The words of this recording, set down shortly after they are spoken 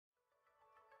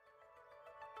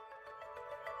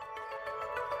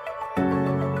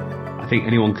think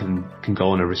anyone can go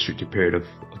on a restricted period of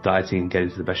dieting and get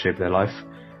into the best shape of their life.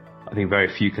 I think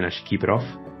very few can actually keep it off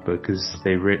because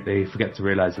they forget to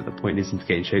realize that the point isn't to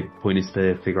get in shape. The point is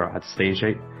to figure out how to stay in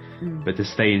shape. But to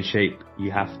stay in shape,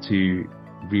 you have to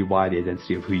rewire the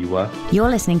identity of who you were. You're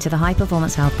listening to the High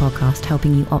Performance Health Podcast,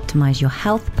 helping you optimize your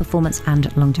health, performance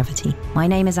and longevity. My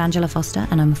name is Angela Foster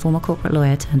and I'm a former corporate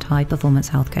lawyer turned high performance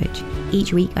health coach.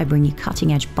 Each week I bring you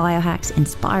cutting edge biohacks,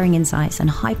 inspiring insights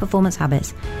and high performance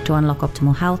habits to unlock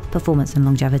optimal health, performance and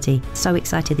longevity. So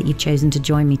excited that you've chosen to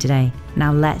join me today.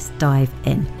 Now let's dive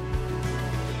in.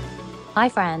 Hi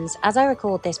friends, as I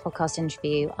record this podcast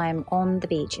interview, I'm on the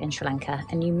beach in Sri Lanka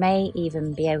and you may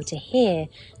even be able to hear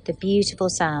the beautiful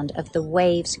sound of the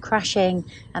waves crashing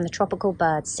and the tropical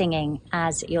birds singing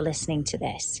as you're listening to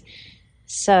this.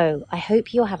 So I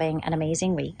hope you're having an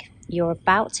amazing week. You're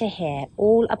about to hear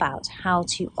all about how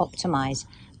to optimize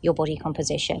your body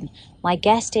composition. My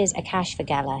guest is Akash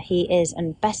Vaghela. He is a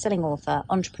best-selling author,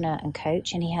 entrepreneur and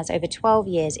coach, and he has over 12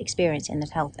 years experience in the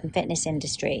health and fitness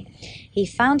industry. He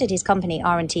founded his company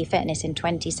R&T Fitness in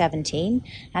 2017,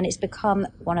 and it's become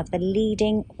one of the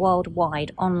leading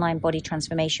worldwide online body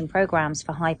transformation programs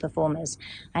for high performers.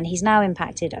 And he's now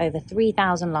impacted over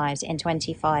 3,000 lives in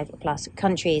 25 plus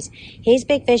countries. His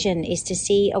big vision is to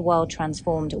see a world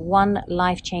transformed one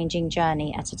life-changing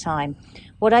journey at a time.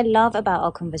 What I love about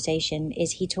our conversation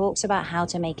is he talks about how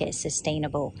to make it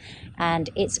sustainable. And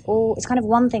it's kind of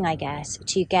one thing, I guess,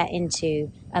 to get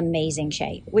into amazing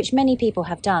shape, which many people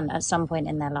have done at some point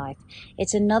in their life.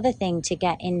 It's another thing to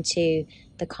get into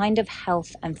the kind of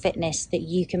health and fitness that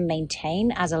you can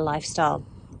maintain as a lifestyle.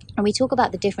 And we talk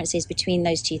about the differences between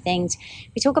those two things.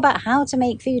 We talk about how to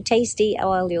make food tasty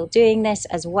while you're doing this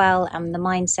as well, and the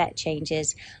mindset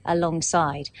changes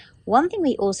alongside. One thing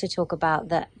we also talk about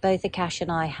that both Akash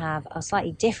and I have are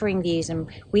slightly differing views, and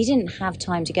we didn't have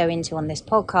time to go into on this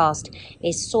podcast,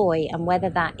 is soy and whether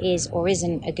that is or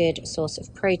isn't a good source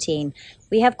of protein.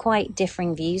 We have quite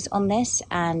differing views on this,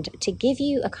 and to give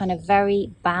you a kind of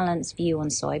very balanced view on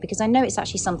soy, because I know it's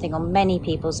actually something on many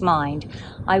people's mind,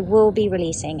 I will be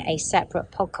releasing a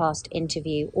separate podcast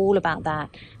interview all about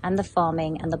that and the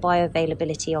farming and the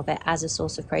bioavailability of it as a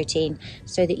source of protein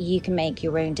so that you can make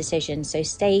your own decisions. So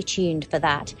stay tuned for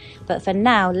that. But for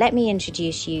now, let me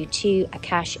introduce you to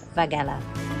Akash Vaghela.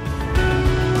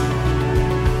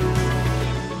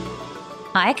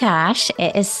 Hi, Akash.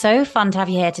 It is so fun to have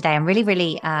you here today. I'm really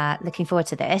looking forward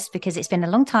to this because it's been a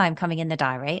long time coming in the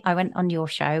diary. I went on your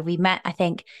show. We met, I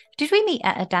think, did we meet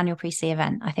at a Daniel Priestley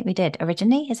event? I think we did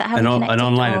originally. Is that how we connected? An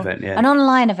online event, yeah. An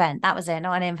online event. That was it,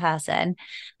 not an in-person.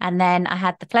 And then I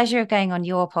had the pleasure of going on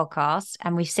your podcast,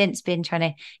 and we've since been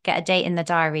trying to get a date in the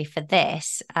diary for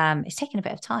this. It's taken a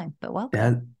bit of time, but welcome.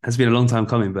 Yeah, it has been a long time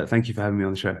coming, but thank you for having me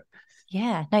on the show.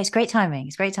 Yeah, no, it's great timing.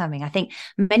 It's great timing. I think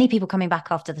many people coming back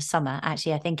after the summer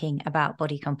actually are thinking about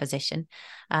body composition.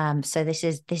 So this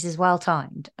is well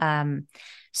timed.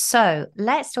 So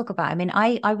let's talk about,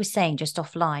 I was saying just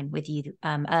offline with you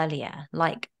earlier,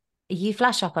 like you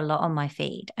flash up a lot on my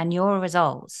feed and your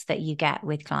results that you get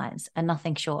with clients are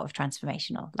nothing short of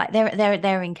transformational. Like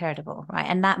they're incredible, right?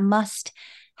 And that must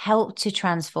help to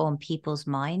transform people's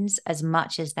minds as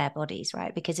much as their bodies,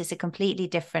 right? Because it's a completely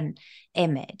different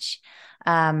image.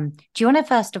 Do you want to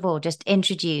first of all just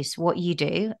introduce what you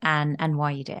do and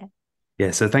why you do it? Yeah,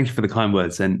 so thank you for the kind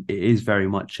words. And it is very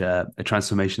much a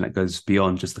transformation that goes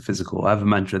beyond just the physical. I have a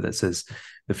mantra that says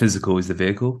the physical is the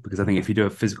vehicle, because I think if you do a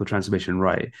physical transformation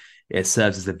right, it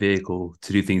serves as the vehicle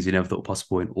to do things you never thought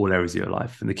possible in all areas of your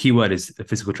life. And the key word is the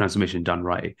physical transformation done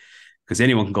right. Because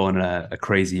anyone can go on a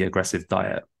crazy, aggressive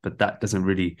diet, but that doesn't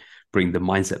really bring the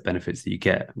mindset benefits that you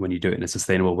get when you do it in a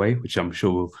sustainable way, which I'm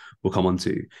sure we'll come on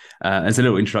to. As a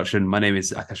little introduction, my name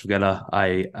is Akash Vaghela.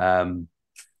 I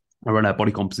run a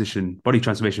body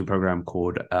transformation program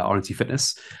called R&T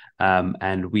Fitness.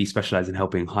 And we specialize in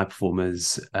helping high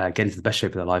performers get into the best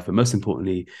shape of their life, but most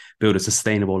importantly, build a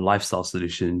sustainable lifestyle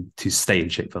solution to stay in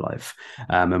shape for life.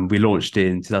 And we launched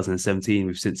in 2017.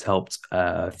 We've since helped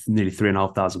nearly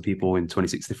 3,500 people in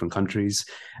 26 different countries.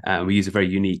 We use a very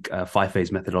unique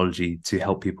 5-phase methodology to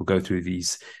help people go through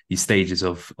these stages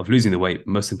of losing the weight,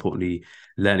 most importantly,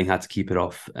 learning how to keep it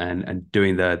off and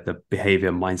doing the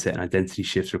behavior, mindset, and identity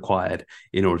shifts required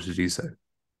in order to do so.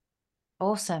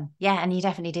 Awesome. Yeah. And you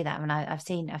definitely do that. I mean, I've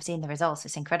seen the results.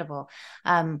 It's incredible.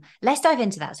 Let's dive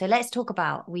into that. So let's talk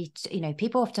about,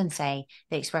 people often say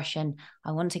the expression,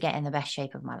 I want to get in the best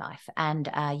shape of my life. And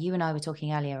you and I were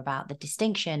talking earlier about the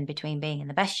distinction between being in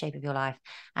the best shape of your life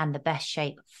and the best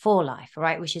shape for life,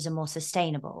 right? Which is a more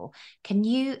sustainable. Can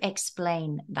you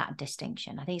explain that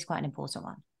distinction? I think it's quite an important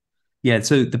one. Yeah,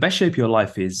 so the best shape of your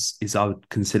life is I would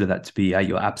consider that to be at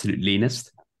your absolute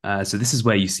leanest. So this is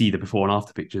where you see the before and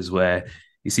after pictures where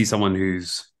you see someone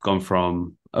who's gone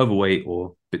from overweight or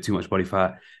a bit too much body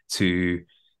fat to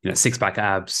six pack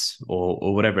abs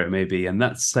or whatever it may be, and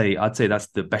I'd say that's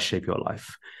the best shape of your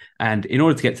life. And in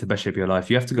order to get to the best shape of your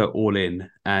life, you have to go all in,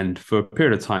 and for a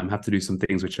period of time, have to do some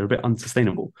things which are a bit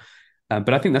unsustainable.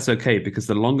 But I think that's okay because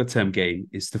the longer term gain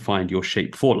is to find your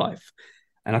shape for life.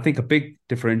 And I think a big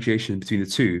differentiation between the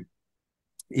two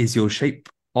is your shape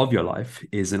of your life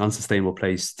is an unsustainable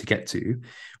place to get to,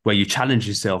 where you challenge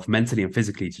yourself mentally and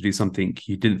physically to do something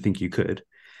you didn't think you could.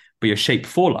 But your shape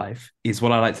for life is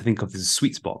what I like to think of as a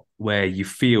sweet spot where you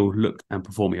feel, look, and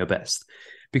perform at your best.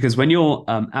 Because when you're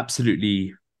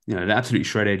absolutely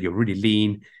shredded, you're really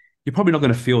lean, you're probably not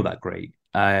going to feel that great.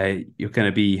 You're going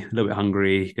to be a little bit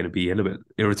hungry, you're going to be a little bit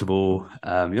irritable.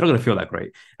 You're not going to feel that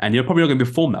great, and you're probably not going to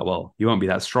perform that well. You won't be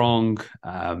that strong.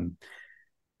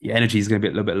 Your energy is going to be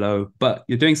a little bit low, but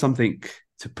you're doing something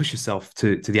to push yourself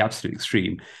to the absolute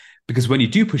extreme. Because when you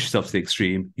do push yourself to the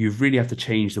extreme, you really have to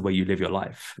change the way you live your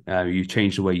life. You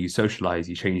change the way you socialize.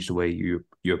 You change the way you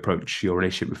approach your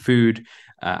relationship with food,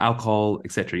 alcohol,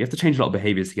 etc. You have to change a lot of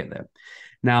behaviors to get there.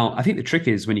 Now, I think the trick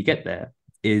is when you get there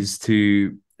is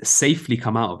to safely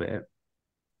come out of it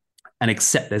and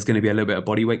accept there's going to be a little bit of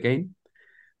body weight gain,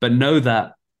 but know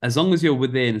that as long as you're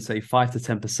within, say, 5 to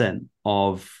 10%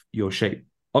 of your shape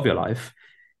of your life,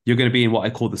 you're going to be in what I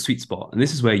call the sweet spot. And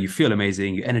this is where you feel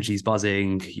amazing, your energy's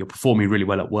buzzing, you're performing really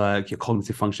well at work, your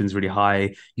cognitive function is really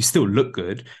high, you still look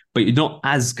good, but you're not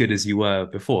as good as you were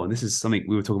before. And this is something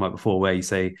we were talking about before, where you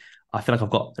say, I feel like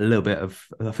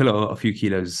I feel like a few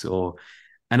kilos,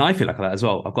 and I feel like that as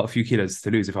well. I've got a few kilos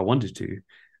to lose if I wanted to.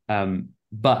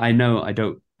 But I know I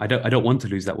don't want to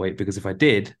lose that weight, because if I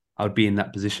did, I would be in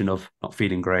that position of not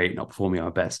feeling great, not performing at my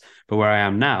best. But where I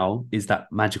am now is that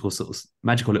magical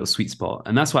little sweet spot.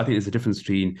 And that's why I think there's a difference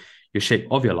between your shape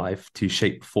of your life to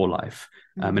shape for life.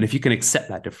 And if you can accept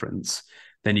that difference,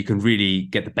 then you can really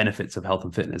get the benefits of health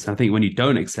and fitness. And I think when you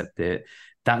don't accept it,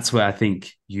 that's where I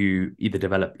think you either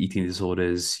develop eating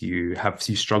disorders, you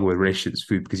struggle with relationships with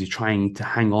food because you're trying to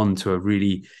hang on to a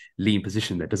really lean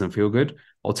position that doesn't feel good.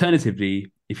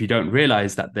 Alternatively, if you don't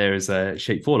realize that there is a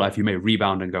shape for life, you may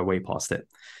rebound and go way past it.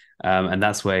 And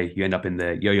that's where you end up in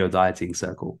the yo-yo dieting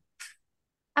circle.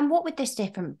 And what would this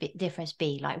difference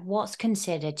be? Like, what's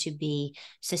considered to be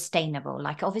sustainable?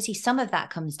 Like, obviously, some of that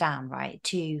comes down, right,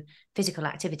 to physical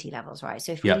activity levels, right?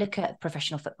 So if we look at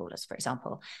professional footballers, for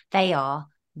example, they are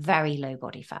very low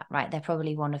body fat, right? They're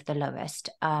probably one of the lowest.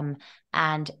 But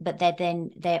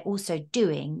they're also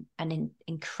doing an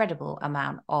incredible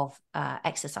amount of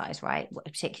exercise, right?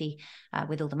 Particularly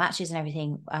with all the matches and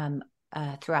everything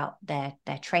throughout their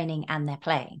training and their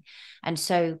playing. And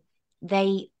so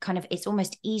they kind of, it's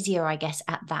almost easier, I guess,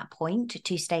 at that point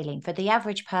to stay lean. For the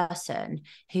average person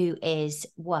who is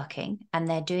working and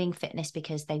they're doing fitness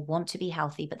because they want to be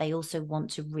healthy, but they also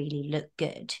want to really look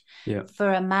good. Yeah.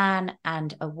 For a man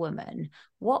and a woman,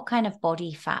 what kind of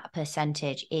body fat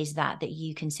percentage is that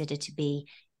you consider to be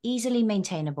easily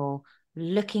maintainable,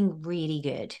 looking really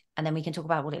good? And then we can talk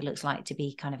about what it looks like to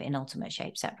be kind of in ultimate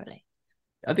shape separately.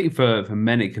 I think for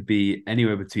men, it could be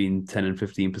anywhere between 10 and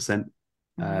 15%.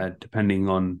 Depending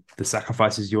on the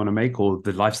sacrifices you want to make or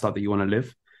the lifestyle that you want to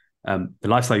live. The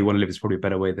lifestyle you want to live is probably a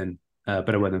better way than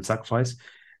sacrifice.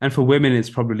 And for women, it's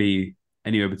probably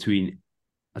anywhere between,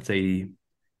 I'd say,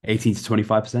 18 to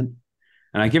 25%. And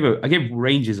I give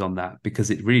ranges on that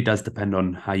because it really does depend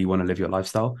on how you want to live your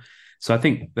lifestyle. So I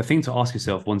think the thing to ask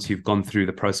yourself once you've gone through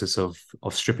the process of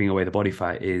stripping away the body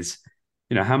fat is,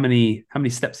 how many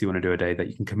steps do you want to do a day that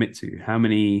you can commit to? How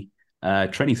many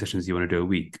training sessions you want to do a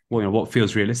week? Well, what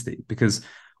feels realistic? Because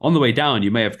on the way down,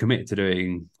 you may have committed to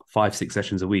doing 5-6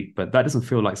 sessions a week, but that doesn't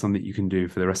feel like something you can do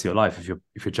for the rest of your life if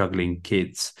you're juggling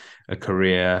kids, a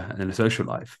career, and a social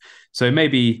life. So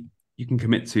maybe you can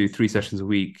commit to 3 sessions a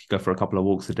week, go for a couple of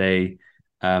walks a day.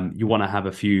 You want to have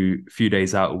a few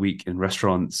days out a week in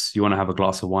restaurants. You want to have a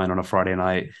glass of wine on a Friday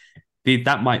night.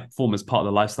 That might form as part of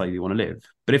the lifestyle you want to live.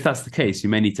 But if that's the case, you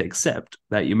may need to accept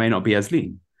that you may not be as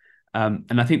lean.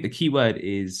 And I think the key word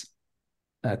is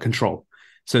control.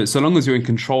 So long as you're in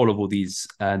control of all these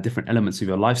different elements of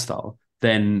your lifestyle,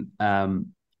 then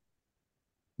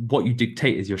what you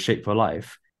dictate as your shape for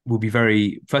life will be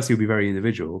firstly, will be very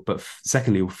individual, but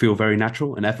secondly, will feel very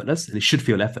natural and effortless. And it should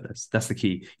feel effortless. That's the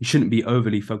key. You shouldn't be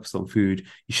overly focused on food.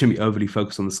 You shouldn't be overly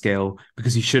focused on the scale,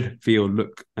 because you should feel,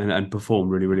 look, and perform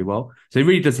really, really well. So it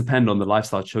really does depend on the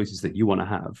lifestyle choices that you want to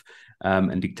have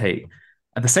and dictate.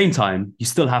 At the same time, you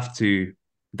still have to,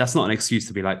 that's not an excuse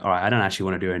to be like, all right, I don't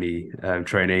actually want to do any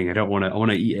training. I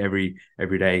want to eat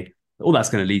every day. all that's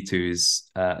going to lead to is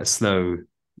a slow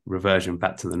reversion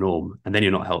back to the norm, and then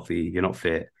you're not healthy, you're not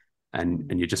fit,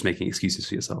 and you're just making excuses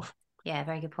for yourself. Yeah,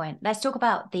 very good point. Let's talk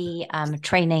about the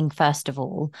training first of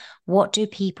all. What do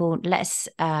people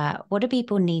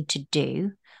need to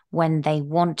do when they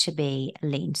want to be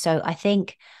lean? So I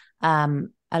think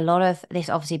a lot of this,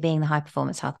 obviously being the High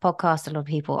Performance Health podcast, a lot of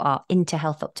people are into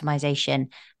health optimization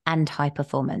and high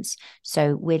performance.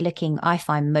 So I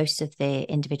find most of the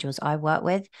individuals I work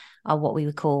with are what we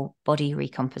would call body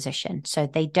recomposition. So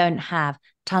they don't have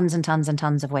tons and tons and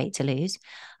tons of weight to lose,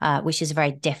 which is a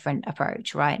very different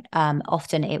approach, right?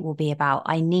 Often it will be about,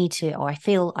 I need to, or I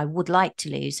feel I would like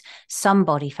to lose some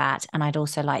body fat, and I'd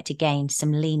also like to gain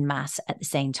some lean mass at the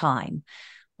same time.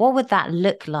 What would that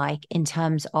look like in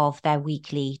terms of their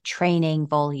weekly training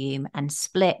volume and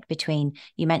split between,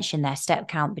 you mentioned their step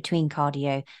count between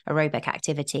cardio, aerobic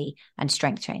activity, and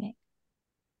strength training?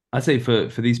 I'd say for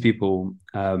these people,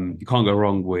 you can't go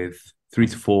wrong with 3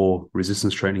 to 4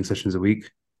 resistance training sessions a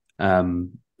week, 1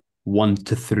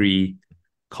 to 3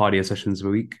 cardio sessions a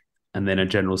week, and then a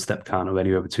general step count of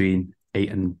anywhere between 8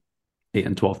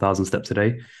 and 12,000 steps a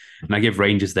day. And I give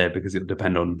ranges there because it'll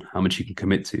depend on how much you can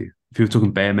commit to. If you're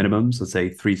talking bare minimums, let's say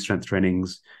 3 strength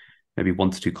trainings, maybe 1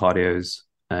 to 2 cardios,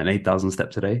 and 8,000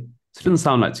 steps a day. So it doesn't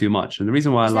sound like too much. And the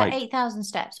reason why Is I that like 8,000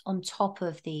 steps on top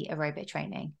of the aerobic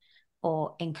training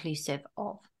or inclusive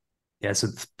of? yeah, so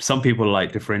some people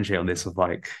like differentiate on this of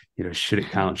like, should it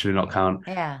count, should it not count?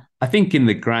 Yeah. I think in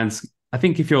the I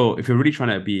think if you're really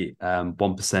trying to be 1%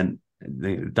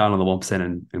 down on the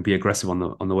 1% and be aggressive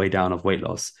on the way down of weight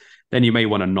loss, then you may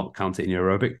want to not count it in your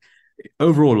aerobic.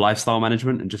 Overall lifestyle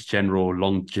management and just general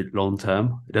long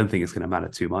term, I don't think it's going to matter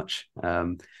too much.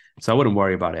 So I wouldn't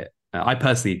worry about it. I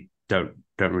personally don't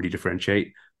really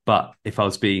differentiate. But if I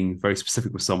was being very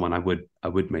specific with someone, I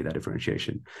would make that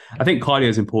differentiation. I think cardio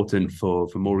is important for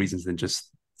more reasons than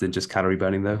just calorie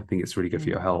burning, though. I think it's really good for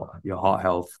your health, your heart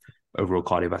health, overall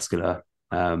cardiovascular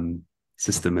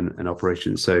system and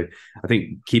operations. So I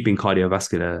think keeping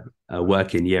cardiovascular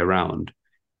working year round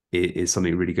is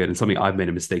something really good, and something I've made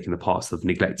a mistake in the past of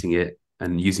neglecting it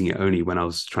and using it only when I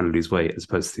was trying to lose weight, as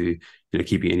opposed to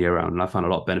keeping it year round. And I found a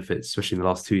lot of benefits, especially in the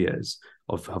last 2 years,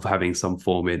 of having some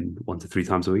form in 1 to 3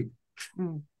 times a week.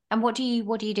 Mm. And what do you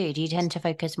do? Do you tend to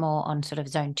focus more on sort of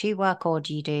zone 2 work, or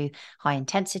do you do high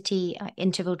intensity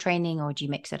interval training, or do you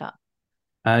mix it up?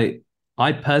 I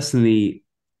personally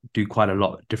do quite a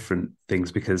lot of different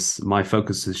things because my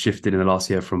focus has shifted in the last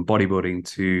year from bodybuilding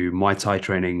to Muay Thai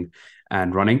training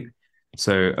and running.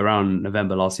 So around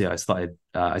November last year, I started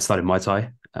Muay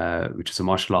Thai, which is a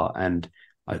martial art, and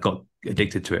I got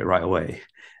addicted to it right away.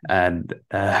 And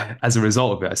as a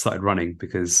result of it, I started running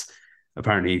because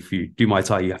apparently if you do Muay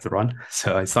Thai, you have to run.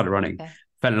 So I started running,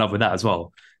 fell in love with that as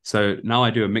well. So now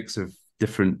I do a mix of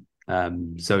different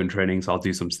zone trainings. I'll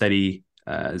do some steady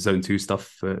zone 2 stuff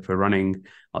for running.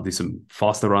 I'll do some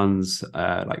faster runs,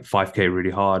 like 5K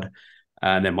really hard.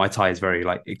 And then Muay Thai is very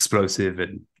like explosive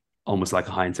and almost like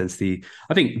a high intensity.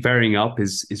 I think varying up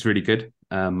is really good.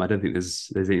 I don't think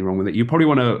there's anything wrong with it. You probably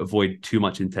want to avoid too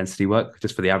much intensity work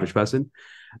just for the average person.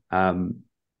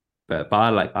 But I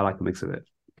like a mix of it.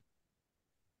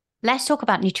 Let's talk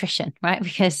about nutrition, right?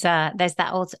 Because there's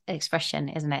that old expression,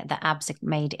 isn't it? The abs are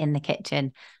made in the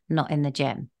kitchen, not in the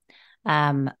gym.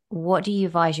 What do you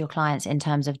advise your clients in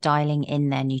terms of dialing in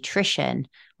their nutrition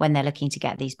when they're looking to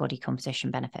get these body composition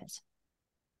benefits?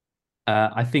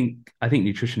 I think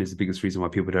nutrition is the biggest reason why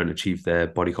people don't achieve their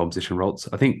body composition results.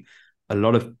 I think a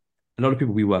lot of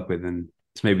people we work with, and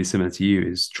it's maybe similar to you,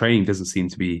 is training doesn't seem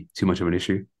to be too much of an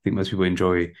issue. I think most people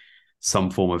enjoy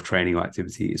some form of training or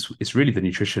activity. It's really the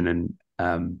nutrition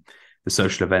and the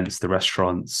social events, the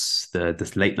restaurants,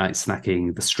 the late night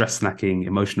snacking, the stress snacking,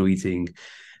 emotional eating.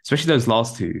 Especially those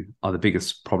last two are the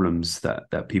biggest problems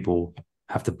that people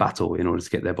have to battle in order to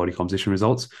get their body composition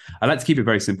results. I like to keep it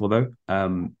very simple though.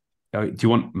 Do you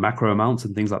want macro amounts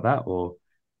and things like that, or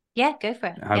yeah, go for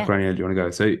it? How granular do you want to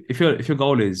go? So if your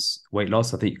goal is weight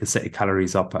loss, I think you can set your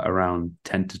calories up at around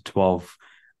 10 to 12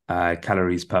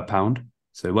 calories per pound.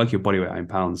 So work your body weight out in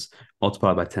pounds,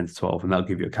 multiply by 10 to 12, and that'll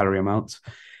give you a calorie amount.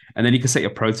 And then you can set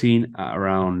your protein at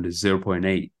around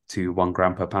 0.8 to 1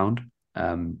 gram per pound.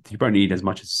 You don't need as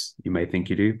much as you may think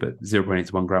you do, but 0.8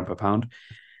 to 1 gram per pound.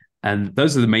 And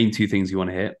those are the main 2 things you want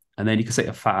to hit. And then you can set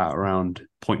your fat at around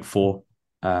 0.4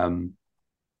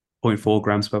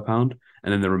 grams per pound.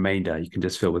 And then the remainder you can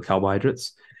just fill with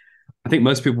carbohydrates. I think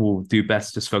most people will do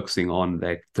best just focusing on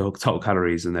their total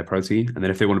calories and their protein. And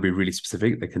then if they want to be really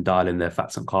specific, they can dial in their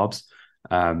fats and carbs.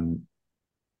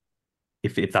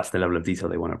 If that's the level of detail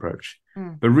they want to approach.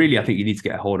 But really, I think you need to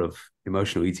get a hold of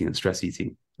emotional eating and stress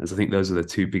eating. as I think those are the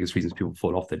two biggest reasons people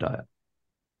fall off their diet.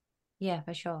 Yeah,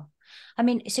 for sure. I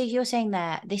mean, so you're saying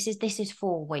that this is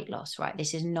for weight loss, right?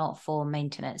 This is not for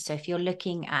maintenance. So if you're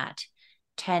looking at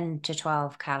 10 to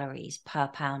 12 calories per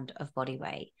pound of body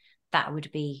weight, that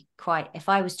would be quite, if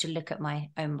I was to look at my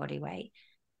own body weight,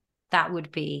 that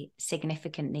would be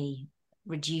significantly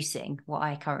reducing what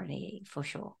I currently eat for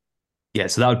sure. Yeah,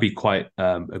 so that would be quite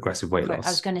aggressive weight I was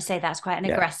loss. going to say that's quite an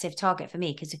Yeah. aggressive target for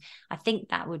me because I think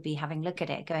that would be having a look at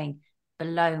it going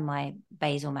below my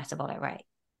basal metabolic rate.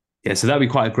 Yeah, so that'd be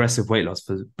quite aggressive weight loss,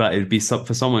 but it'd be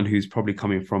for someone who's probably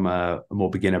coming from a more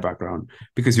beginner background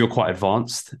because you're quite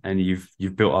advanced and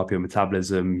you've built up your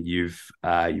metabolism, you've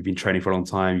been training for a long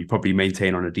time, you probably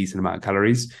maintain on a decent amount of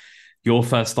calories. Your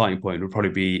first starting point would probably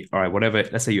be all right, whatever.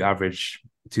 Let's say you average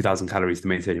 2,000 calories to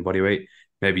maintain your body weight.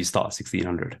 Maybe you start at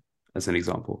 1,600 as an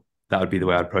example. That would be the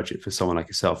way I'd approach it for someone like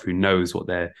yourself who knows what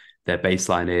their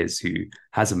baseline is, who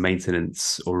has a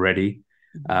maintenance already.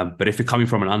 But if you're coming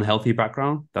from an unhealthy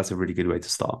background, that's a really good way to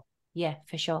start. Yeah,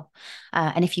 for sure.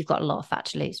 And if you've got a lot of fat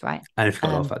to lose, right? And if you've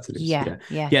got a lot of fat to lose, Yeah, yeah,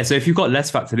 yeah. yeah. So if you've got less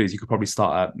fat to lose, you could probably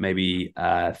start at maybe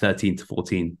 13 to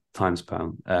 14 times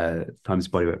pound times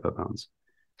body weight per pounds.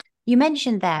 You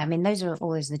mentioned there, I mean, those are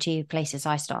always the two places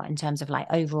I start in terms of like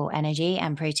overall energy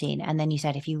and protein. And then you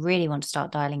said if you really want to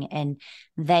start dialing it in,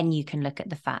 then you can look at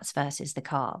the fats versus the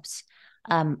carbs.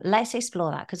 Let's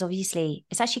explore that because obviously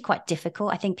it's actually quite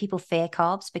difficult. I think people fear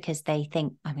carbs because they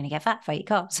think I'm going to get fat if I eat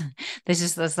carbs.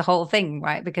 That's the whole thing,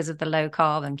 right? Because of the low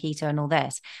carb and keto and all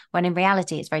this. When in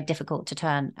reality, it's very difficult to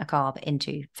turn a carb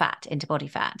into fat, into body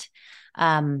fat.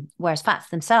 Whereas fats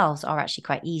themselves are actually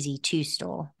quite easy to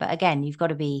store. But again, you've got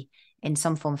to be in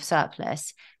some form of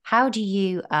surplus. How do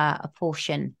you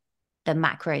apportion the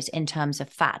macros in terms of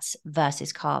fats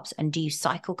versus carbs? And do you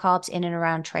cycle carbs in and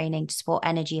around training to support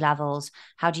energy levels?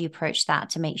 How do you approach that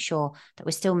to make sure that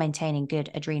we're still maintaining good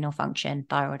adrenal function,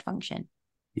 thyroid function?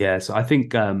 Yeah, so I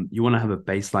think you want to have a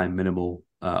baseline minimal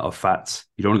of fats.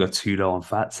 You don't want to go too low on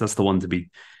fats. That's the one to be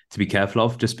careful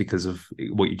of, just because of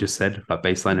what you just said, like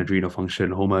baseline Mm. adrenal function,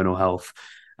 hormonal health.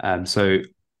 So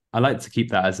I like to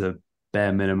keep that as a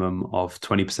bare minimum of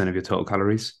 20% of your total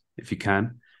calories, if you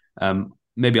can.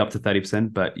 Maybe up to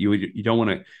 30%, but you don't want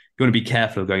to you want to be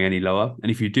careful of going any lower.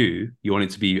 And if you do, you want it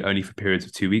to be only for periods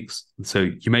of 2 weeks. So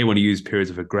you may want to use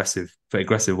periods of aggressive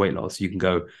weight loss. You can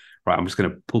go, right, I'm just going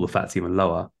to pull the fats even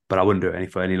lower, but I wouldn't do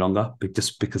it for any longer,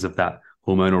 just because of that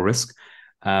hormonal risk.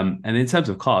 And in terms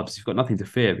of carbs, you've got nothing to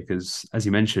fear because, as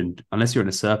you mentioned, unless you're in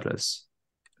a surplus,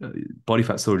 body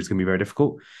fat storage is going to be very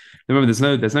difficult. Remember,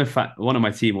 there's no fat. One of my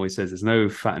team always says there's no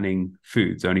fattening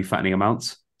foods, only fattening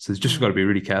amounts. So it's just got to be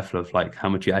really careful of like how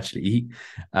much you actually eat.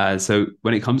 So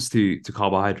when it comes to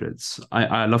carbohydrates,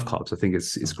 I love carbs. I think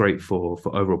it's great for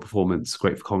overall performance,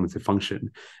 great for cognitive function,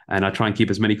 and I try and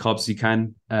keep as many carbs as you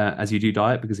can as you do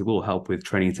diet because it will help with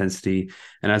training intensity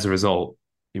and as a result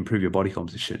improve your body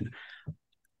composition.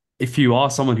 If you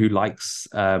are someone who likes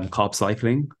carb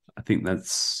cycling, I think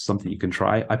that's something you can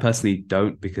try. I personally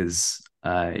don't because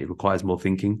it requires more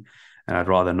thinking, and I'd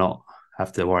rather not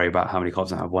have to worry about how many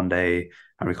carbs I have one day,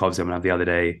 how many carbs I'm gonna have the other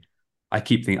day. I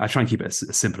try and keep it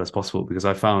as simple as possible because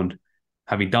I found,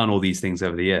 having done all these things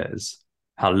over the years,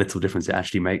 how little difference it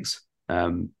actually makes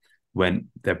when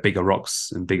there are bigger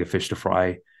rocks and bigger fish to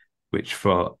fry, which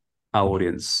for our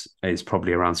audience is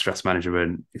probably around stress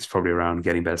management. It's probably around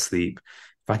getting better sleep.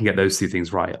 If I can get those two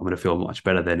things right, I'm going to feel much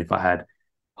better than if I had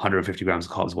 150 grams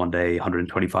of carbs one day,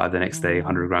 125 the next day,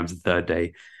 100 grams the third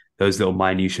day. Those little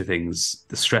minutia things,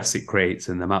 the stress it creates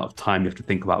and the amount of time you have to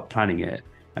think about planning it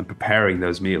and preparing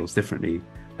those meals differently,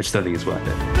 I just don't think it's worth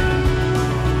it.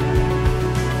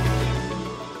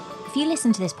 If you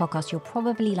listen to this podcast, you're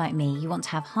probably like me. You want to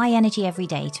have high energy every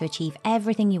day to achieve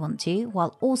everything you want to,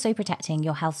 while also protecting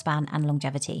your health span and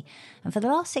longevity. And for the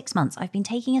last 6 months, I've been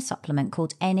taking a supplement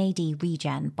called NAD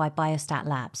Regen by Biostat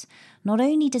Labs. Not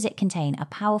only does it contain a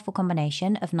powerful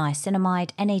combination of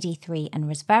niacinamide, NAD3 and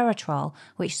resveratrol,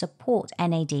 which support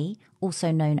NAD,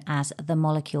 also known as the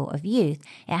molecule of youth,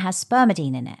 it has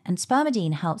spermidine in it, and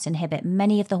spermidine helps inhibit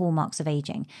many of the hallmarks of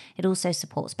aging. It also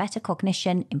supports better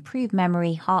cognition, improved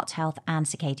memory, heart health, and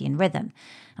circadian rhythm.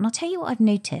 And I'll tell you what I've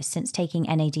noticed since taking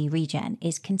NAD Regen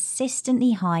is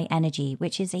consistently high energy,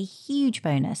 which is a huge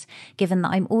bonus, given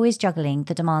that I'm always juggling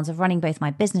the demands of running both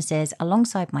my businesses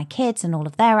alongside my kids and all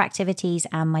of their activities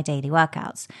and my daily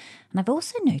workouts. And I've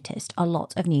also noticed a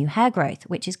lot of new hair growth,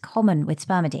 which is common with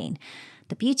spermidine.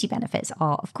 the beauty benefits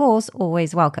are, of course,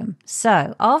 always welcome.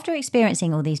 So after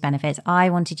experiencing all these benefits, I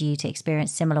wanted you to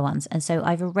experience similar ones. And so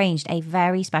I've arranged a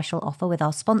very special offer with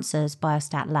our sponsors,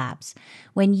 Biostat Labs.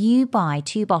 When you buy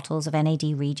 2 bottles of NAD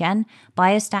Regen,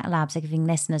 Biostat Labs are giving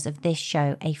listeners of this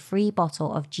show a free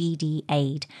bottle of GD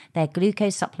Aid, their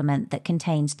glucose supplement that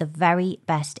contains the very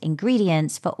best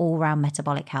ingredients for all-round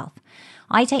metabolic health.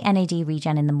 I take NAD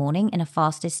Regen in the morning in a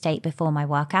fasted state before my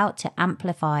workout to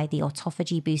amplify the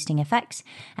autophagy boosting effects,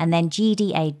 and then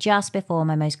GDA just before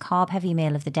my most carb-heavy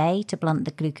meal of the day to blunt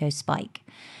the glucose spike.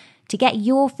 To get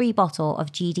your free bottle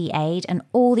of GD Aid and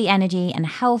all the energy and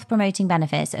health-promoting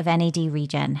benefits of NAD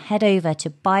Regen, head over to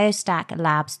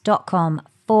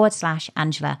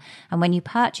biostacklabs.com/Angela. And when you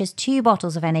purchase 2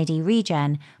 bottles of NAD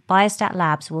Regen, Biostat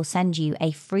Labs will send you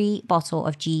a free bottle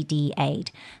of GD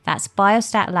Aid. That's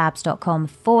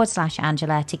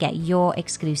biostacklabs.com/Angela to get your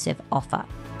exclusive offer.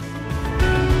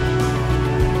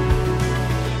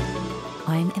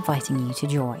 I'm inviting you to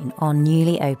join our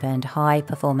newly opened High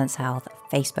Performance Health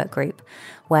Facebook group,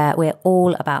 where we're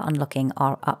all about unlocking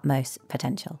our utmost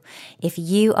potential. If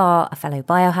you are a fellow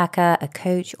biohacker, a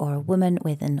coach, or a woman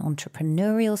with an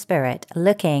entrepreneurial spirit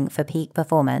looking for peak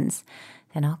performance,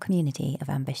 then our community of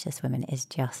ambitious women is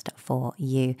just for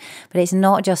you. But it's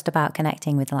not just about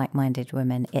connecting with like-minded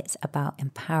women, it's about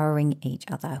empowering each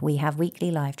other. We have weekly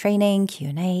live training,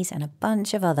 Q&As, and a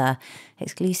bunch of other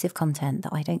exclusive content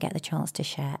that I don't get the chance to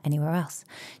share anywhere else.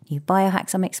 New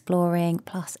biohacks I'm exploring,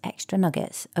 plus extra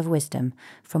nuggets of wisdom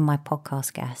from my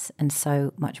podcast guests, and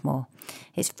so much more.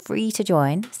 It's free to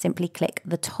join. Simply click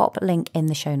the top link in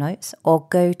the show notes or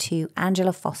go to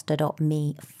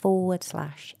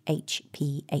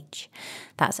angelafoster.me/HPH.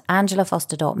 That's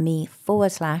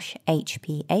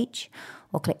angelafoster.me/HPH,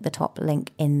 or click the top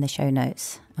link in the show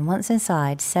notes. And once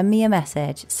inside, send me a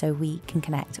message so we can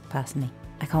connect personally.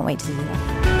 I can't wait to see you there.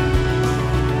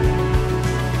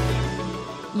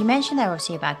 You mentioned there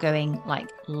obviously about going like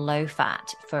low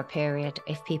fat for a period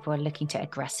if people are looking to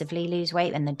aggressively lose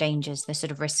weight and the dangers, the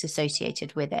sort of risks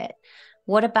associated with it.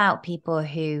 What about people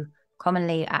who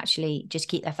commonly actually just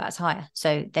keep their fats higher?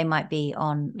 So they might be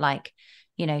on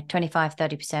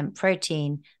 25-30%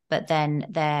 protein, but then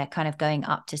they're kind of going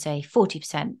up to say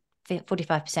 40%,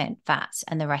 45% fats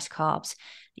and the rest carbs.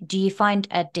 Do you find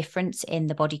a difference in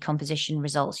the body composition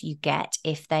results you get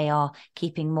if they are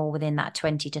keeping more within that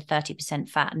 20 to 30%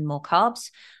 fat and more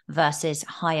carbs versus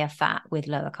higher fat with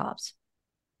lower carbs?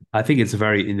 I think it's a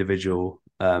very individual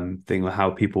thing of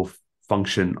how people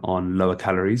function on lower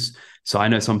calories. So I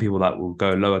know some people that will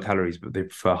go lower calories, but they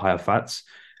prefer higher fats,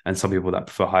 and some people that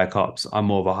prefer higher carbs. I'm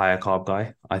more of a higher carb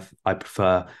guy. I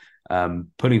prefer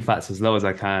putting fats as low as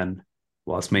I can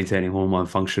whilst maintaining hormone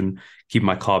function, keeping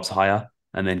my carbs higher,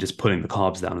 and then just pulling the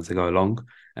carbs down as I go along.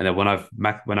 And then when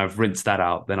I've rinsed that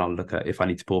out, then I'll look at if I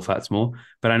need to pull fats more.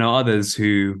 But I know others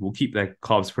who will keep their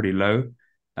carbs pretty low,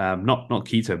 not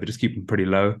keto, but just keep them pretty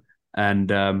low, and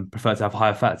prefer to have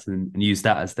higher fats and use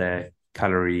that as their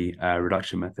calorie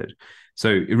reduction method. So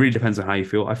it really depends on how you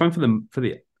feel. I find for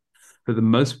the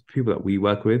most people that we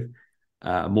work with,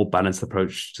 a more balanced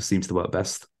approach just seems to work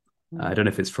best. I don't know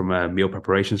if it's from a meal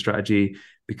preparation strategy,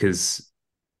 because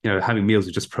having meals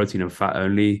with just protein and fat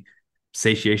only,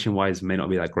 satiation wise, may not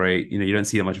be that great. You don't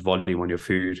see that much volume on your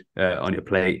food, on your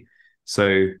plate.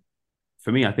 So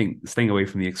for me, I think staying away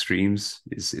from the extremes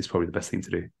is probably the best thing to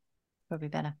do. Probably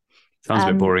better. Sounds a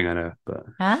bit boring, I know, but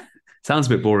sounds a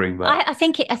bit boring. But I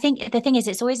think the thing is,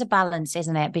 it's always a balance,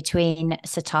 isn't it, between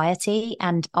satiety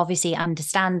and obviously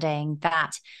understanding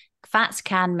that fats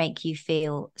can make you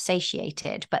feel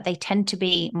satiated, but they tend to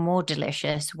be more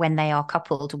delicious when they are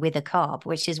coupled with a carb,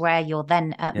 which is where you're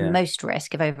then at most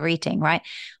risk of overeating, right?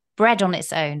 Bread on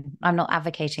its own, I'm not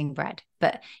advocating bread,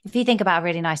 but if you think about a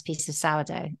really nice piece of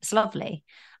sourdough, it's lovely,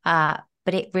 but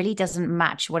it really doesn't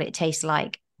match what it tastes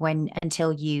like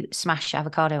until you smash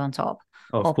avocado on top.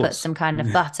 Or put some kind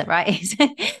of butter, right?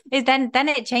 then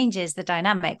it changes the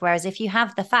dynamic. Whereas if you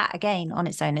have the fat again on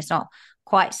its own, it's not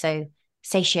quite so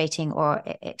satiating or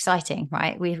exciting,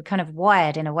 right? We're kind of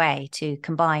wired in a way to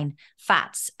combine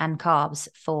fats and carbs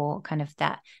for kind of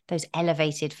those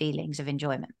elevated feelings of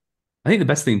enjoyment. I think the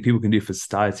best thing people can do for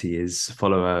satiety is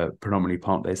follow a predominantly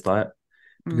plant-based diet.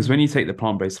 Because when you take the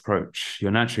plant-based approach,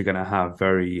 you're naturally going to have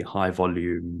very high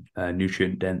volume,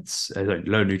 nutrient dense, high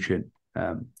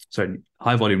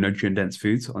volume nutrient dense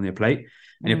foods on your plate,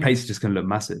 and your plate's just going to look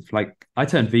massive. Like I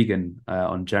turned vegan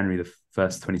on January the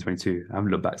 1st, 2022. I haven't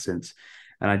looked back since.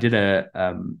 And I did a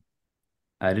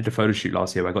photo shoot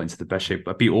last year where I got into the best shape.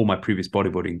 I beat all my previous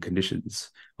bodybuilding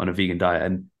conditions on a vegan diet.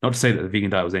 And not to say that the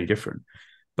vegan diet was any different,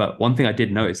 but one thing I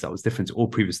did notice that was different to all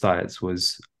previous diets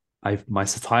was my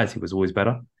satiety was always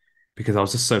better because I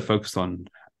was just so focused on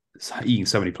eating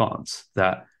so many plants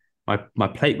that my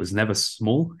plate was never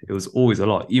small. It was always a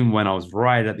lot, even when I was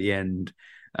right at the end,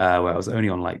 where I was only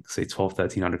on like say 12,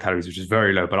 1300 calories, which is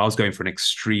very low, but I was going for an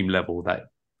extreme level that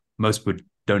most would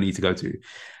don't need to go to.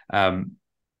 And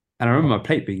I remember my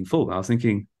plate being full. And I was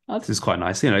thinking, oh, this is quite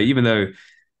nice. Even though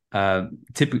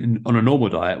typically on a normal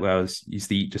diet where I was used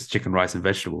to eat just chicken, rice, and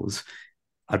vegetables,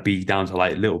 I'd be down to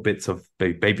like little bits of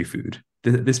baby food.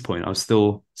 At this point, I was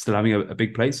still having a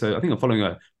big plate. So I think I'm following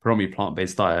a predominantly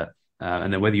plant-based diet.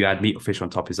 And then whether you add meat or fish on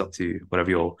top is up to whatever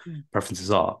your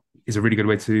preferences are. Is a really good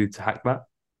way to hack that.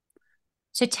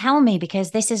 So tell me,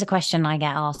 because this is a question I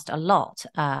get asked a lot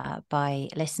by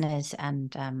listeners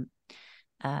and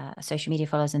social media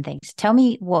followers and things. Tell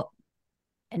me what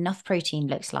enough protein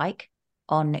looks like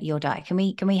on your diet. Can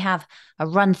we have a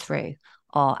run through,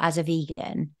 or as a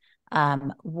vegan,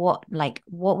 what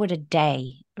would a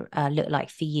day look like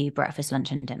for you, breakfast,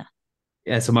 lunch, and dinner?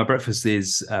 Yeah, so my breakfast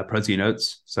is protein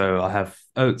oats. So I have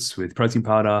oats with protein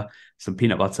powder, some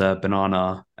peanut butter,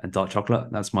 banana, and dark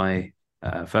chocolate. That's my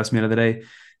first meal of the day.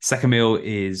 Second meal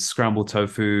is scrambled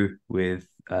tofu with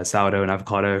sourdough and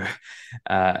avocado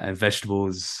and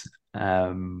vegetables.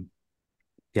 Yeah,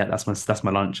 that's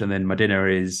my lunch, and then my dinner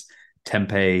is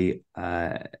tempeh,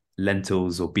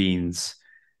 lentils or beans,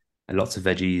 and lots of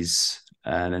veggies,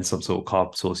 and then some sort of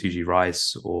carb source, usually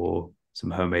rice or some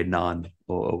homemade naan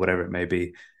or whatever it may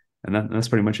be, and that's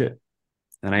pretty much it.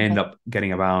 And I end up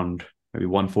getting around maybe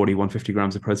 140, 150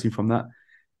 grams of protein from that.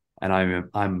 And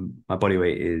I'm my body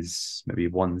weight is maybe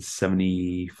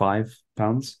 175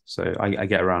 pounds, so I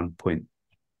get around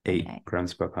 0.8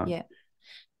 grams per pound. Yeah.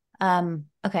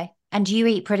 Okay. And do you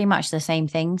eat pretty much the same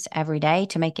things every day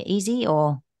to make it easy,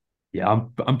 or? Yeah,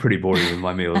 I'm pretty boring with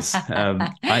my meals.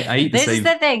 I eat the This same. is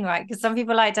the thing, right? Because some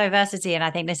people like diversity, and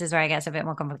I think this is where it gets a bit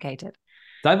more complicated.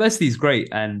 Diversity is great,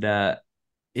 and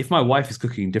if my wife is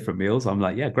cooking different meals, I'm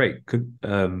like, yeah, great, cook,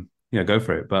 go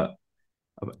for it. But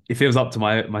if it was up to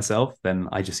myself, then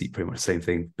I just eat pretty much the same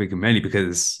thing, mainly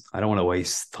because I don't want to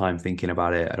waste time thinking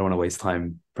about it. I don't want to waste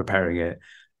time preparing it.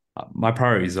 My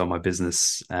priorities are my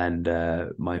business and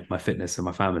my fitness and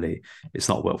my family. It's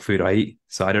not what food I eat,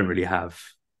 so I don't really have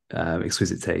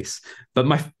exquisite taste. But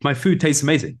my food tastes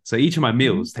amazing. So each of my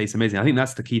meals taste amazing. I think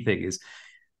that's the key thing, is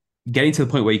getting to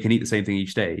the point where you can eat the same thing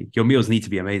each day. Your meals need to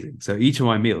be amazing. So each of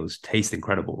my meals taste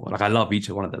incredible. Like I love each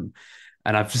one of them,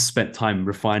 and I've just spent time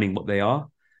refining what they are.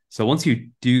 So once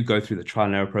you do go through the trial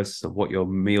and error process of what your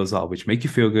meals are, which make you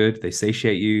feel good, they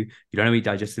satiate you, you don't have any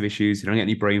digestive issues, you don't get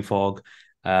any brain fog,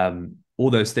 all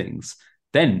those things,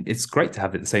 then it's great to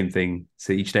have it the same thing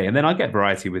so each day. And then I get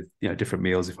variety with different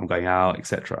meals if I'm going out,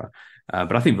 etc.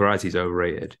 But I think variety is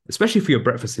overrated, especially for your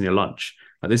breakfast and your lunch.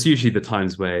 There's usually the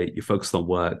times where you're focused on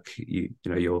work,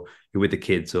 you're with the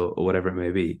kids or whatever it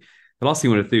may be. The last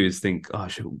thing you want to do is think, oh,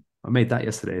 I made that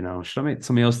yesterday. Now should I make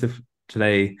something else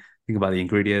today? Think about the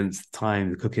ingredients, the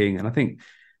time, the cooking, and I think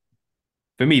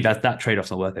for me that trade-off's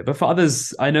not worth it. But for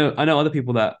others, I know other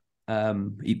people that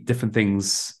eat different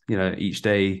things, each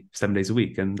day, 7 days a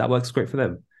week, and that works great for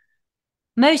them.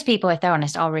 Most people, if they're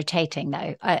honest, are rotating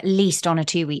though, at least on a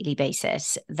 2 weekly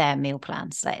basis, their meal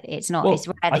plans. It's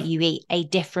rare that you eat a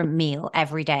different meal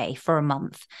every day for a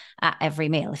month at every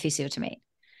meal, if you see what I mean.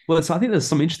 Well, so I think there's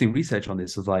some interesting research on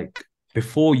this of like,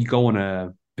 before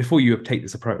you take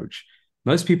this approach,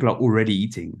 most people are already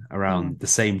eating around the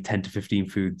same 10 to 15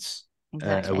 foods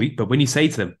a week. But when you say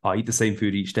to them, I eat the same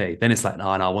food each day, then it's like, no,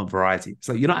 I want variety.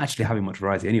 So you're not actually having much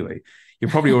variety anyway. You're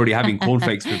probably already having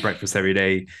cornflakes for breakfast every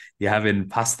day. You're having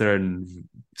pasta and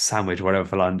sandwich, whatever,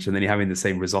 for lunch. And then you're having the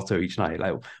same risotto each night,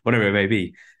 like whatever it may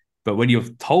be. But when you're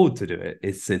told to do it,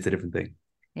 it's a different thing.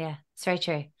 Yeah, it's very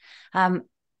true.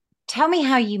 Tell me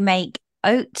how you make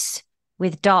oats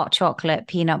with dark chocolate,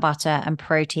 peanut butter, and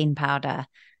protein powder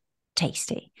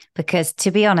tasty. Because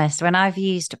to be honest, when I've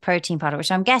used protein powder,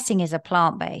 which I'm guessing is a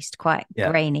plant-based, quite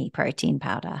grainy protein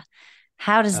powder,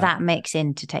 how does that mix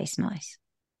in to taste nice?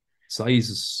 So I use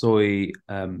a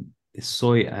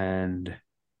soy and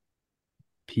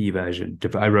pea version.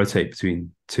 I rotate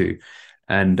between two,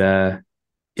 and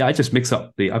I just mix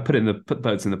up I put the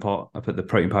oats in the pot. I put the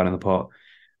protein powder in the pot,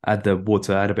 add the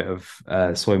water, add a bit of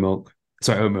oat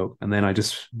milk, and then I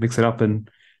just mix it up. And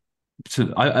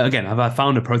I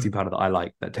found a protein powder that I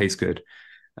like that tastes good.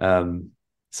 So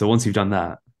once you've done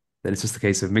that, then it's just a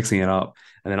case of mixing it up,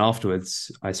 and then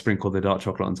afterwards I sprinkle the dark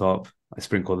chocolate on top. I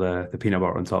sprinkle the peanut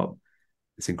butter on top.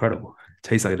 It's incredible. It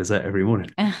tastes like a dessert every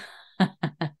morning.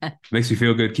 Makes me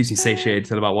feel good, keeps me satiated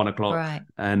till about 1 o'clock, right?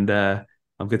 And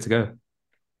I'm good to go.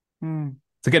 So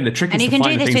again, the trick is to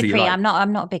find the things that you like. I'm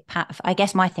not a big I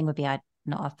guess my thing would be I'd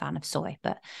not a fan of soy,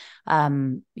 but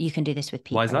you can do this with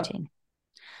pea Why is that? protein.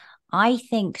 I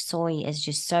think soy is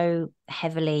just so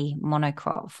heavily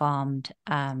monocrop farmed.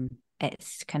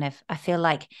 It's kind of, I feel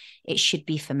like it should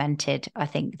be fermented. I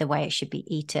think the way it should be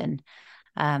eaten.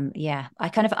 Yeah,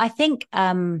 I think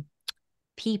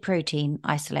pea protein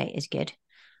isolate is good.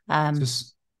 So, Um,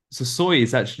 so soy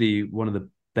is actually one of the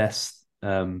best.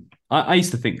 I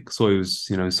used to think soy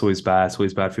is bad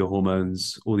for your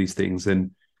hormones, all these things,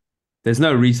 and there's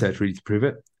no research really to prove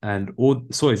it. And all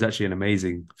soy is actually an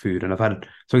amazing food, and I've had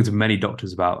spoken to many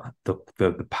doctors about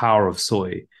the power of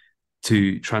soy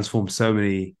to transform so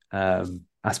many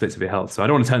aspects of your health. So I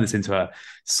don't want to turn this into a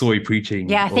soy preaching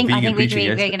yeah, or I vegan think preaching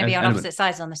we're going to be on element, opposite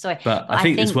sides on the soy, but but I I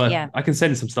think it's think worth. yeah. I can send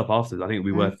you some stuff afterwards. I think it'll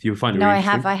be worth. You'll find it No, really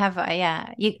I interesting. have,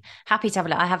 yeah. You happy to have a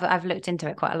look. I've looked into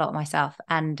it quite a lot myself,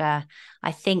 and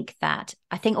I think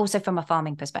also from a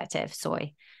farming perspective,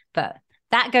 soy, but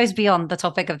that goes beyond the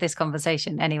topic of this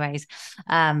conversation, anyways.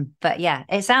 But yeah,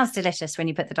 it sounds delicious when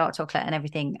you put the dark chocolate and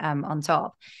everything on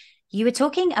top. You were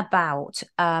talking about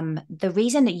the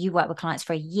reason that you work with clients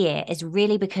for a year is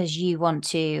really because you want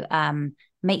to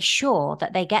make sure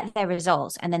that they get their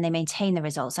results and then they maintain the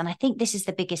results. And I think this is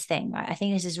the biggest thing, right? I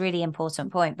think this is a really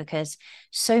important point because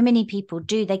so many people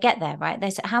they get there, right?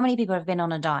 There's how many people have been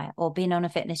on a diet or been on a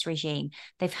fitness regime?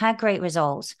 They've had great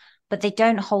results, but they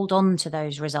don't hold on to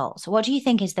those results. What do you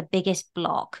think is the biggest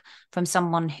block from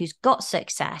someone who's got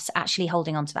success actually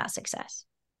holding on to that success?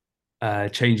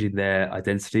 Changing their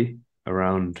identity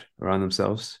around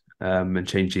themselves, and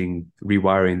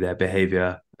rewiring their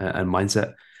behavior and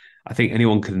mindset. I think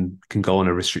anyone can go on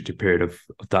a restricted period of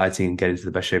dieting and get into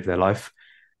the best shape of their life.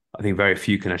 I think very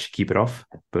few can actually keep it off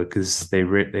because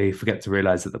they forget to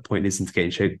realize that the point isn't to get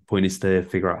in shape. The point is to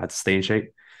figure out how to stay in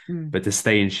shape. Mm. But to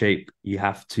stay in shape, you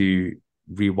have to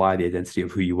rewire the identity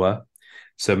of who you were.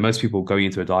 So most people going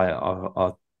into a diet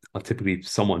are typically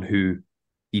someone who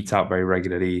eats out very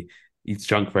regularly, eats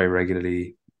junk very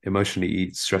regularly, emotionally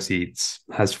eats, stress eats,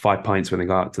 has 5 pints when they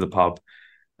go out to the pub.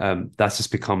 That's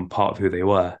just become part of who they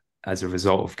were as a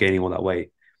result of gaining all that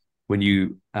weight. When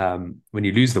you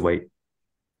lose the weight,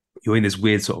 you're in this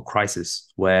weird sort of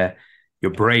crisis where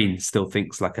your brain still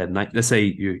thinks like let's say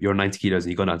you're 90 kilos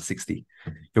and you've gone down to 60.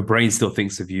 Your brain still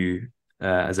thinks of you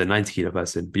as a 90-kilo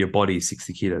person, but your body is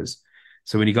 60 kilos.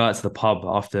 So when you go out to the pub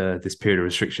after this period of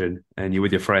restriction and you're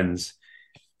with your friends,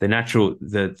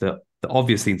 the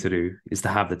obvious thing to do is to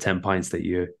have the 10 pints that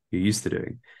you're used to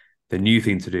doing. The new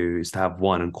thing to do is to have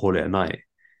one and call it a night.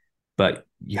 But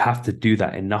you have to do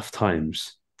that enough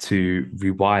times to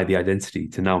rewire the identity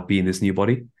to now be in this new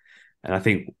body. And I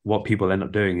think what people end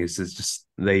up doing is just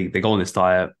they go on this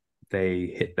diet, they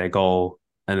hit their goal,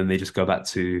 and then they just go back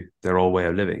to their old way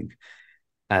of living.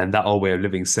 And that old way of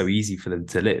living is so easy for them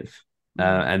to live.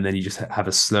 Mm. And then you just have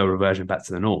a slow reversion back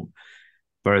to the norm.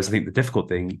 Whereas I think the difficult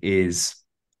thing is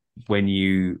when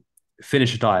you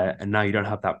finish a diet and now you don't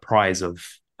have that prize of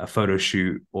a photo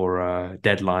shoot or a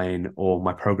deadline or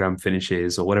my program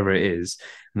finishes or whatever it is,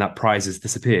 and that prize has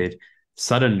disappeared,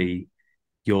 suddenly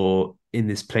you're in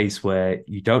this place where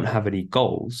you don't have any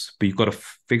goals, but you've got to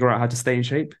figure out how to stay in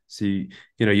shape. So you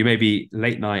may be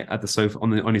late night at the sofa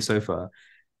on your sofa.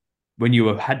 When you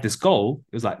had this goal,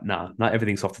 it was like, nah, not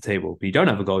everything's off the table. But you don't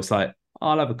have a goal. It's like, oh,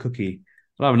 I'll have a cookie.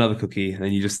 I'll have another cookie. And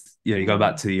then you just, you go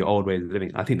back Mm. to your old way of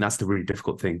living. I think that's the really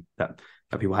difficult thing that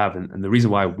people have. And the reason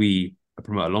why we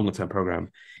promote a longer term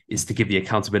program is to give the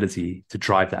accountability to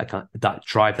drive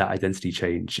that identity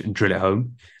change and drill it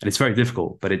home. And it's very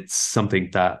difficult, but it's something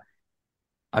that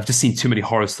I've just seen too many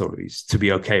horror stories to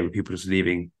be okay with people just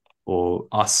leaving or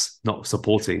us not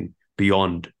supporting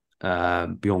beyond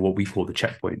what we call the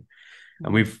checkpoint.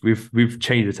 And we've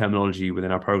changed the terminology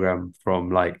within our program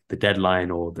from like the deadline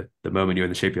or the moment you're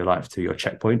in the shape of your life to your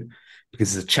checkpoint,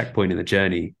 because it's a checkpoint in the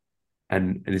journey,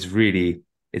 and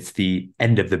it's the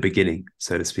end of the beginning,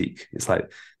 so to speak. It's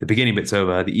like the beginning bit's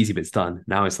over, the easy bit's done.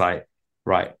 Now it's like,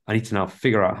 right, I need to now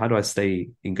figure out how do I stay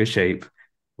in good shape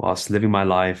whilst living my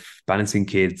life, balancing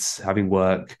kids, having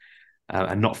work,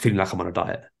 and not feeling like I'm on a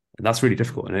diet. And that's really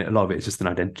difficult. And a lot of it is just an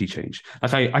identity change.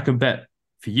 Like I can bet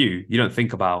for you don't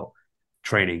think about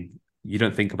training. You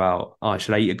don't think about, oh,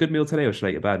 should I eat a good meal today or should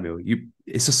I eat a bad meal?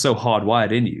 It's just so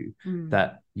hardwired in you Mm.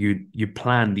 that you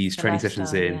plan these The training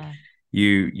sessions lifestyle, in. yeah.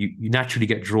 You naturally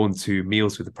get drawn to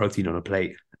meals with the protein on a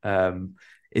plate.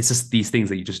 It's just these things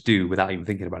that you just do without even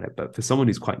thinking about it. But for someone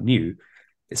who's quite new,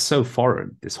 it's so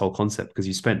foreign, this whole concept, because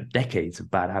you spent decades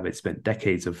of bad habits, spent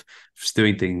decades of just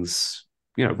doing things,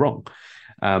 wrong.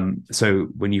 So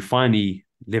when you finally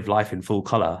live life in full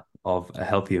color of a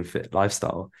healthy and fit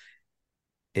lifestyle,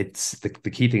 it's the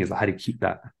key thing is how to keep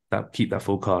that that keep that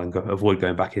full color and avoid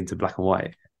going back into black and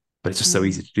white. But it's just so Mm.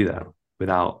 easy to do that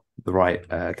without the right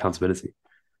accountability.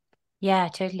 Yeah,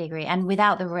 totally agree. And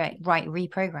without the right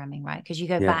reprogramming, right? Because you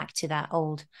go Yeah. back to that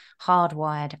old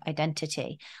hardwired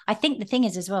identity. I think the thing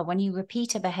is as well, when you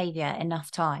repeat a behavior enough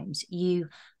times, you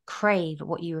crave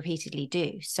what you repeatedly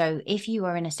do. So if you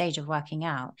are in a stage of working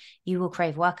out, you will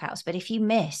crave workouts. But if you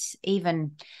miss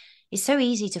even, it's so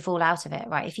easy to fall out of it,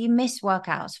 right? If you miss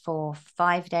workouts for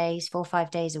 5 days, 4 or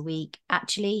 5 days a week,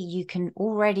 actually, you can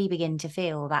already begin to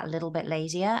feel that little bit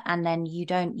lazier. And then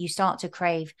you start to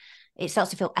crave, it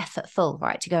starts to feel effortful,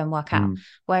 right, to go and work out. Mm.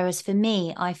 Whereas for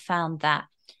me, I found that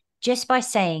just by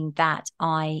saying that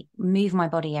I move my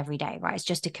body every day, right, it's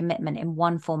just a commitment in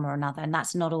one form or another. And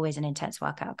that's not always an intense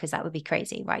workout because that would be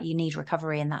crazy, right? You need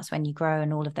recovery and that's when you grow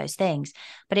and all of those things.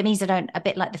 But it means I don't, a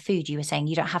bit like the food you were saying,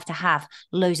 you don't have to have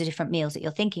loads of different meals that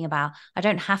you're thinking about. I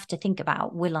don't have to think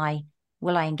about, will I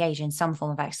engage in some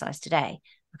form of exercise today?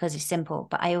 Because it's simple.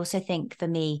 But I also think for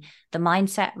me, the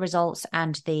mindset results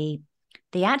and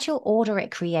the actual order it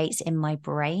creates in my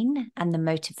brain and the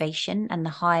motivation and the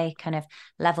high kind of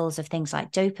levels of things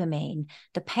like dopamine,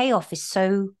 the payoff is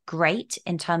so great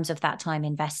in terms of that time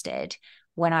invested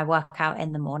when I work out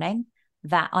in the morning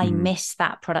that I Mm. miss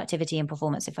that productivity and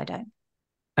performance if I don't.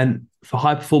 And for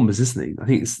high performers listening, I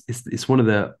think it's one of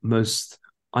the most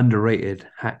underrated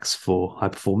hacks for high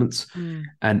performance Mm,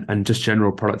 and just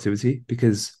general productivity,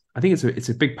 because I think it's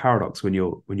a big paradox when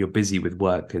you're busy with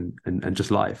work and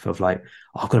just life of like,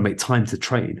 oh, I've got to make time to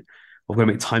train, I've got to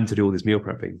make time to do all this meal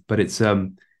prepping. But it's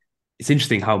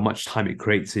interesting how much time it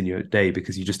creates in your day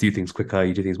because you just do things quicker,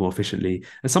 you do things more efficiently,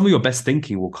 and some of your best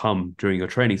thinking will come during your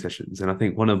training sessions. And I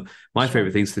think one of my sure.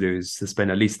 favorite things to do is to spend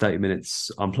at least 30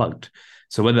 minutes unplugged.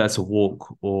 So whether that's a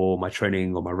walk or my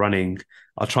training or my running,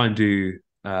 I'll try and do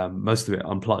most of it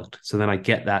unplugged. So then I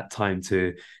get that time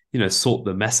to, sort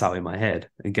the mess out in my head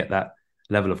and get that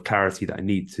level of clarity that I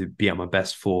need to be at my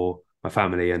best for my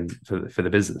family and for the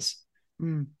business.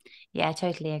 Mm. Yeah, I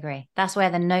totally agree. That's where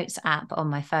the notes app on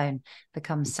my phone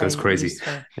becomes It so goes crazy.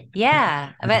 useful.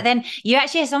 Yeah. But then you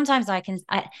actually, sometimes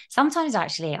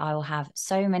actually I will have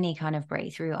so many kind of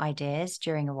breakthrough ideas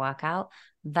during a workout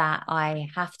that I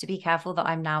have to be careful that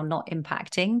I'm now not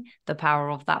impacting the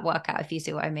power of that workout, if you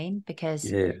see what I mean. Because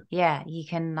Yeah. yeah, you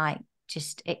can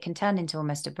it can turn into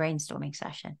almost a brainstorming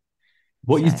session.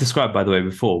 What you So, described, by the way,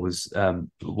 before was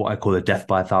what I call a death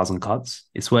by a thousand cuts.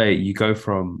 It's where you go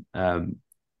from,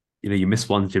 you miss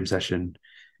one gym session,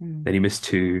 mm, then you miss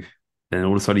two, then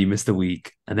all of a sudden you miss the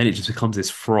week, and then it just becomes this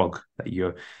frog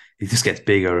it just gets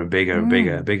bigger and bigger and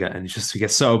bigger and mm, bigger, and it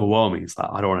gets so overwhelming. It's like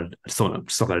I don't want to, I'm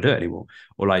just not going to do it anymore.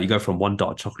 Or like you go from one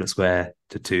dot chocolate square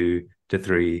to two to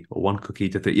three, or one cookie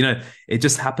to three. It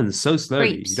just happens so slowly.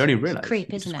 You creeps. don't even It's a realize creep,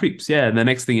 it isn't just it? creeps. Yeah, and the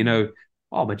next thing you Mm. know,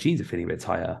 oh, my jeans are feeling a bit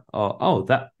tighter. Oh,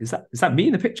 that me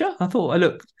in the picture? I thought I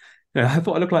looked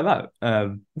like that. I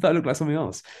thought I looked like something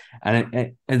else.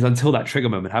 And until that trigger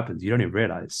moment happens, you don't even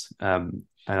realize.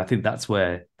 And I think that's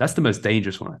the most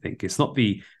dangerous one. I think it's not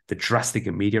the drastic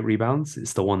immediate rebounds;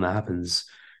 it's the one that happens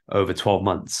over 12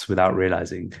 months without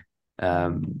realizing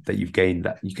that you gain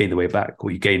the weight back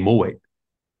or you gain more weight.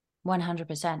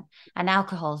 100%. And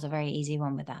alcohol is a very easy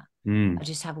one with that. I Mm,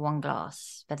 just have one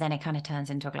glass, but then it kind of turns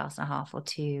into a glass and a half or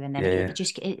two, and then it yeah,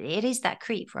 just it is that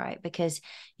creep, right? Because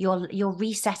you're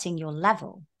resetting your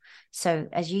level. So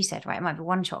as you said, right, it might be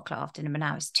one chocolate afternoon, but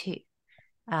now it's two,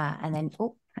 and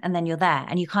then you're there,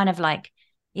 and you kind of like,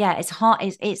 yeah, it's hard.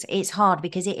 It's hard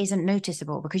because it isn't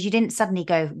noticeable because you didn't suddenly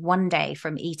go one day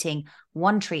from eating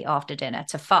one treat after dinner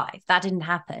to five. That didn't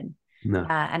happen, no.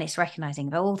 and it's recognizing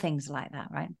of all things like that,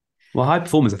 right? Well, high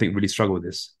performers, I think, really struggle with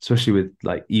this, especially with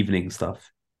like evening stuff,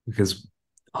 because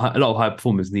a lot of high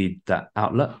performers need that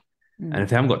outlet, and Mm. if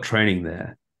they haven't got training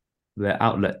there, their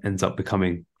outlet ends up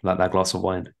becoming like that glass of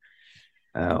wine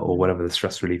or Mm. whatever the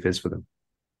stress relief is for them.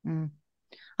 Mm.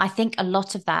 I think a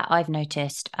lot of that I've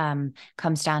noticed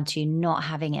comes down to not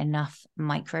having enough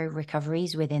micro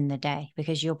recoveries within the day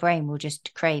because your brain will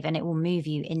just crave and it will move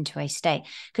you into a state.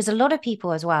 Because a lot of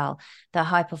people as well, the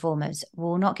high performers,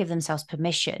 will not give themselves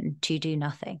permission to do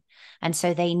nothing. And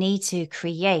so they need to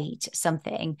create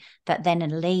something that then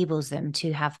enables them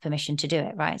to have permission to do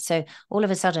it. Right. So all of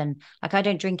a sudden, like I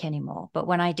don't drink anymore, but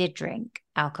when I did drink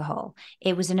alcohol,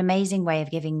 it was an amazing way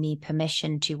of giving me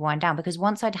permission to wind down because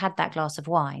once I'd had that glass of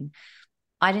wine,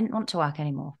 I didn't want to work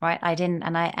anymore, right? I didn't,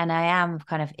 and I am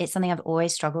kind of, it's something I've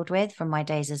always struggled with from my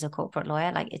days as a corporate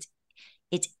lawyer. Like it's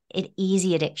an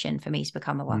easy addiction for me to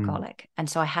become a workaholic. And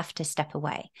so I have to step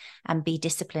away and be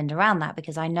disciplined around that,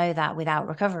 because I know that without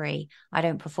recovery, I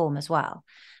don't perform as well.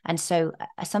 And so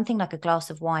something like a glass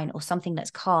of wine or something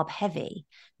that's carb heavy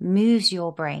moves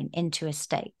your brain into a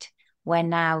state where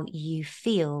now you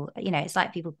feel, it's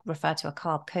like people refer to a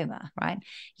carb coma, right?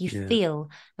 You feel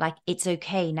like it's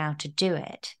okay now to do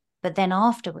it. But then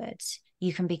afterwards,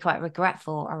 you can be quite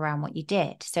regretful around what you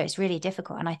did. So it's really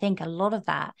difficult. And I think a lot of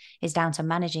that is down to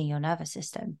managing your nervous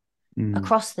system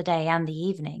across the day and the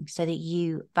evening, so that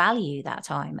you value that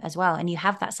time as well. And you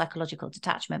have that psychological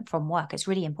detachment from work. It's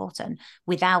really important,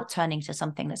 without turning to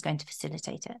something that's going to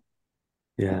facilitate it.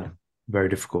 Yeah, very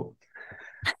difficult.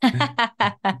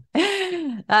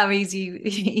 That means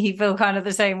you feel kind of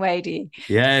the same way, do you?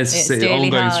 Yeah, it's an really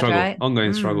ongoing hard, struggle, right?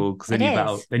 ongoing struggle. Because then It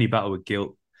you battle with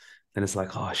guilt. Then it's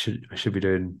like, oh, I should be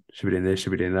doing this,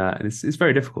 should be doing that, and it's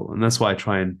very difficult. And that's why I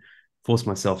try and force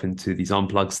myself into these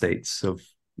unplugged states of,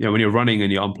 when you're running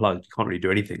and you're unplugged, you can't really do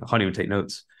anything. I can't even take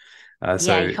notes.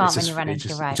 So you can't when it's you're running.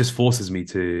 You're right. it just forces me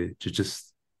to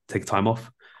just take time off.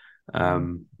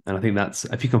 And I think that's,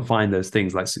 if you can find those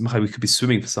things, like we could be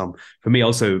swimming for some. For me,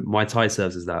 also, Muay Thai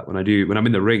serves as that. When I'm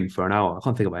in the ring for an hour, I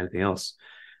can't think about anything else.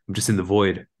 I'm just in the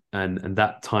void, and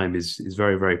that time is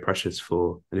very, very precious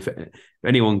for. And if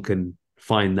anyone can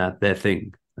find that their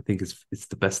thing, I think it's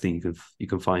the best thing you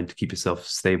can find to keep yourself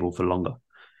stable for longer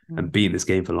and be in this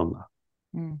game for longer.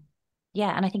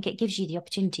 Yeah, and I think it gives you the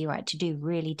opportunity, right, to do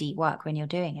really deep work when you're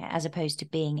doing it, as opposed to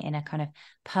being in a kind of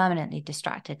permanently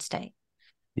distracted state.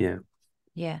 Yeah,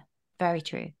 very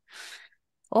true.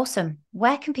 Awesome.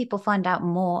 Where can people find out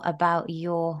more about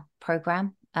your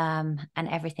program and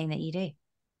everything that you do?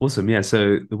 Awesome. Yeah.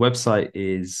 So the website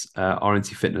is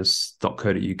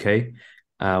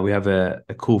rntfitness.co.uk. We have a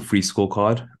cool free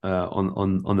scorecard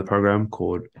on the program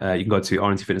called, you can go to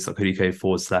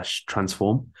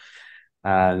rntfitness.co.uk/transform.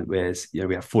 Where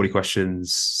we have 40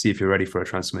 questions, see if you're ready for a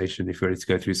transformation, if you're ready to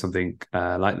go through something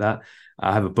like that.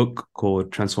 I have a book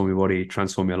called Transform Your Body,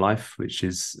 Transform Your Life, which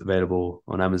is available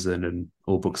on Amazon and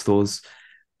all bookstores.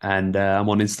 And I'm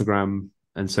on Instagram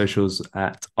and socials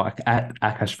at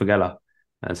Akash Vaghela.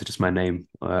 So just my name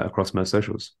across most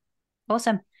socials.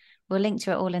 Awesome. We'll link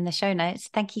to it all in the show notes.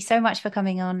 Thank you so much for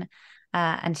coming on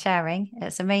and sharing.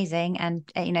 It's amazing.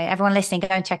 And, everyone listening, go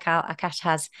and check out. Akash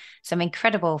has some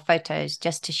incredible photos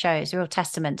just to show. It's a real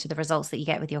testament to the results that you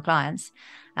get with your clients.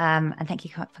 And thank you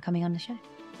for coming on the show.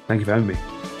 Thank you for having me.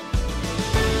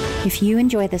 If you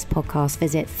enjoy this podcast,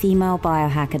 visit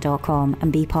femalebiohacker.com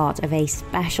and be part of a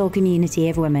special community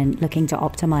of women looking to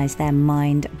optimize their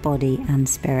mind, body, and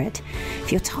spirit.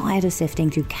 If you're tired of sifting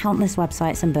through countless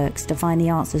websites and books to find the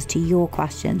answers to your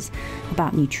questions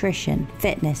about nutrition,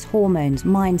 fitness, hormones,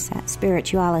 mindset,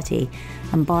 spirituality,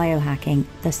 and biohacking,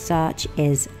 the search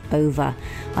is over.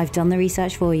 I've done the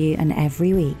research for you, and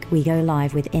every week we go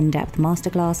live with in-depth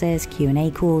masterclasses,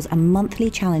 Q&A calls, and monthly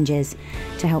challenges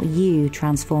to help you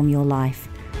transform your life.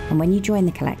 And when you join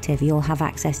the collective, you'll have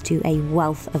access to a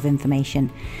wealth of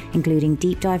information, including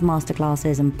deep dive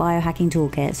masterclasses and biohacking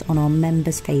toolkits on our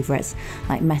members' favorites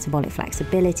like metabolic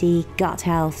flexibility, gut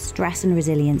health, stress and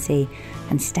resiliency,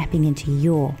 and stepping into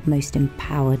your most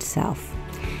empowered self.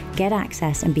 Get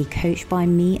access and be coached by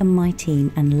me and my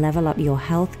team and level up your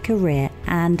health, career,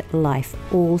 and life,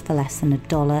 all for less than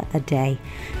 $1 a day.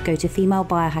 Go to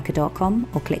femalebiohacker.com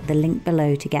or click the link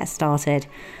below to get started,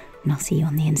 and I'll see you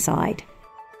on the inside.